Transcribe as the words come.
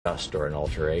dust or an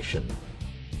alteration.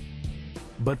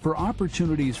 But for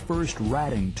Opportunity's first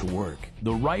ratting to work,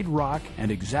 the right rock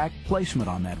and exact placement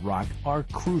on that rock are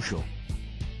crucial.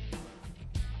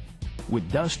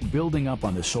 With dust building up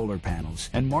on the solar panels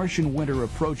and Martian winter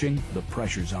approaching, the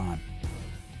pressure's on.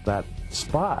 That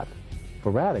spot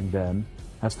for ratting then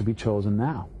has to be chosen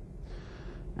now.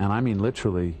 And I mean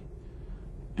literally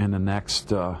in the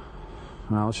next, well,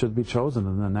 it should be chosen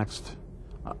in the next,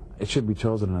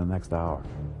 hour.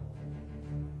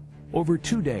 Over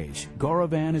 2 days,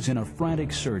 Gauravan is in a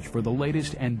frantic search for the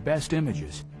latest and best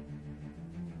images.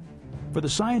 For the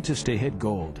scientists to hit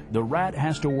gold, the rat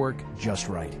has to work just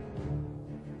right.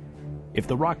 If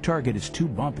the rock target is too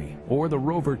bumpy or the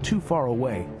rover too far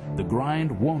away, the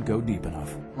grind won't go deep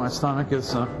enough. My stomach is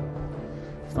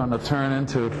starting to turn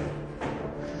into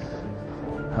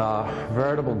a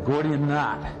veritable Gordian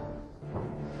knot,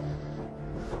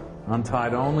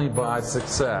 untied only by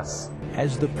success.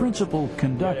 As the principal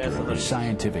conductor of the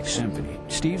scientific symphony,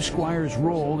 Steve Squires'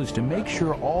 role is to make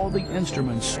sure all the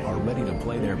instruments are ready to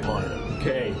play their part.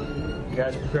 Okay, you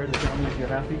guys prepared to tell me if you're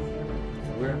happy?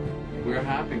 We're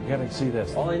happy. You gotta see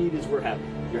this. All I need is we're happy.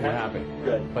 You're happy? We're happy.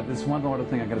 Good. But there's one other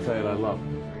thing I gotta tell you that I love.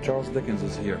 Charles Dickens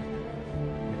is here.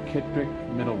 The Kittredge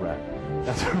Middle Rat.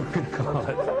 That's what we're gonna call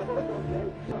it.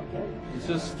 It's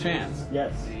just chance.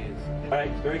 Yes. All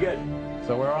right, very good.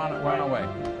 So we're on our way.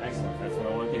 Excellent. That's what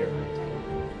I want to hear.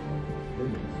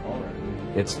 All right.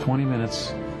 It's 20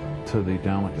 minutes to the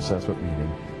downlink assessment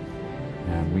meeting,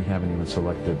 and we haven't even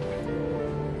selected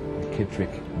the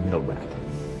Kittredge Middle Rat.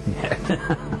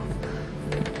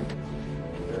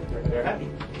 They're happy.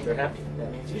 They're happy.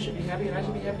 That means you should be happy, and I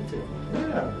should be happy too.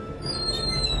 Yeah.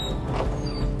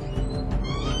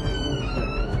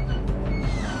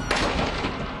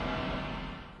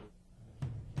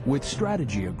 With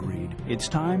strategy agreed, it's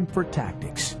time for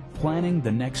tactics, planning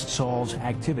the next Sol's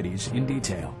activities in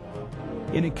detail.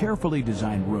 In a carefully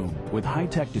designed room with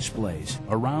high-tech displays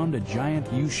around a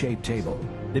giant U-shaped table,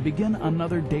 they begin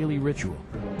another daily ritual,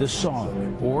 the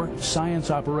SOG, or Science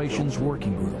Operations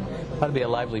Working Group. Ought to be a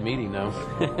lively meeting, though.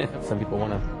 Some people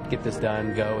want to get this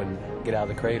done, go and get out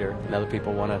of the crater, and other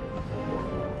people want to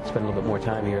spend a little bit more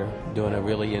time here doing a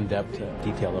really in-depth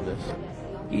detail of this.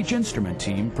 Each instrument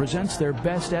team presents their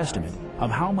best estimate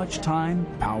of how much time,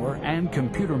 power, and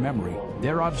computer memory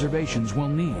their observations will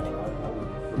need.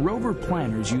 Rover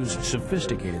planners use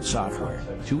sophisticated software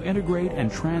to integrate and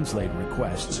translate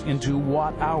requests into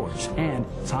watt-hours and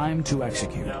time to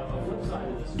execute.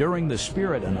 During the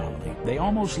Spirit anomaly, they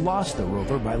almost lost the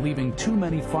rover by leaving too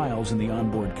many files in the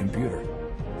onboard computer.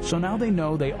 So now they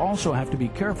know they also have to be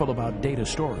careful about data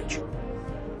storage.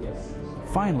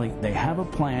 Finally, they have a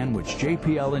plan which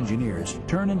JPL engineers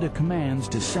turn into commands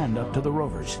to send up to the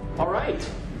rovers. All right.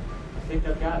 I think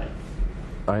I've got it.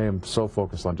 I am so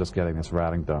focused on just getting this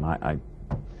ratting done. I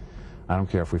don't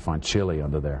care if we find chili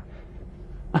under there.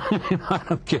 I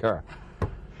don't care.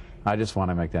 I just want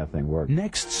to make that thing work.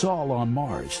 Next Sol on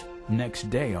Mars, next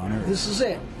day on Earth. This is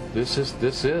it. This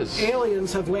is.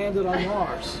 Aliens have landed on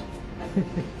Mars.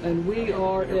 And we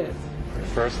are it. The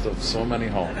first of so many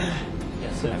homes.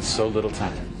 And so little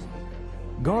time.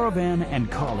 Gauravan and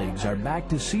colleagues are back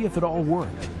to see if it all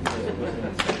worked. Oh,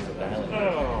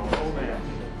 man.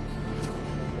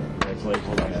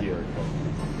 Congratulations.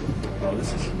 Oh,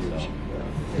 this is huge.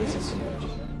 This is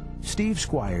huge. Steve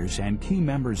Squires and key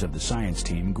members of the science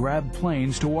team grabbed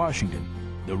planes to Washington.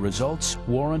 The results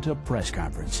warrant a press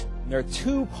conference. There are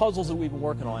two puzzles that we've been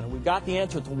working on, and we've got the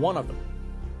answer to one of them.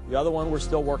 The other one we're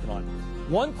still working on.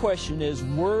 One question is,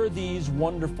 were these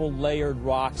wonderful layered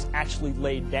rocks actually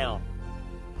laid down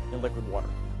in liquid water?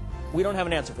 We don't have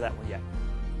an answer for that one yet.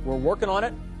 We're working on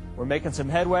it. We're making some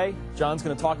headway. John's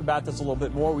going to talk about this a little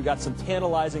bit more. We got some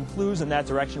tantalizing clues in that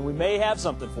direction. We may have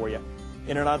something for you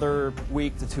in another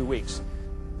week to 2 weeks.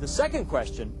 The second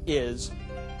question is,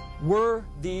 were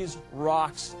these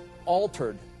rocks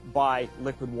altered by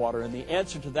liquid water? And the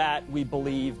answer to that, we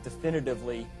believe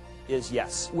definitively, is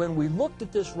yes. When we looked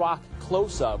at this rock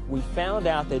close up, we found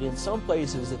out that in some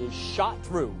places it is shot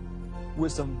through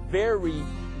with some very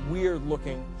weird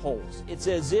looking holes. It's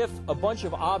as if a bunch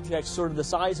of objects sort of the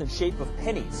size and shape of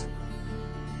pennies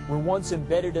were once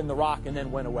embedded in the rock and then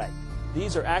went away.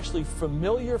 These are actually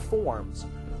familiar forms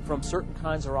from certain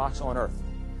kinds of rocks on Earth.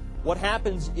 What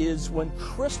happens is when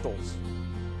crystals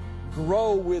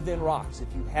grow within rocks, if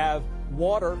you have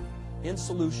water in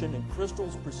solution and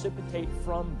crystals precipitate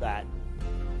from that,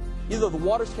 either the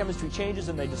water's chemistry changes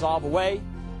and they dissolve away,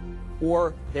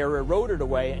 or they're eroded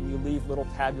away and you leave little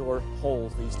tabular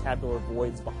holes, these tabular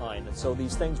voids behind. And so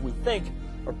these things we think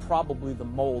are probably the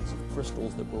molds of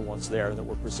crystals that were once there that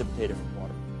were precipitated from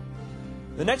water.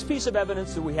 The next piece of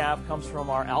evidence that we have comes from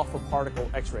our alpha particle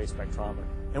X-ray spectrometer.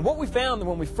 And what we found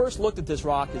when we first looked at this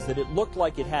rock is that it looked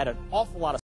like it had an awful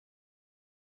lot of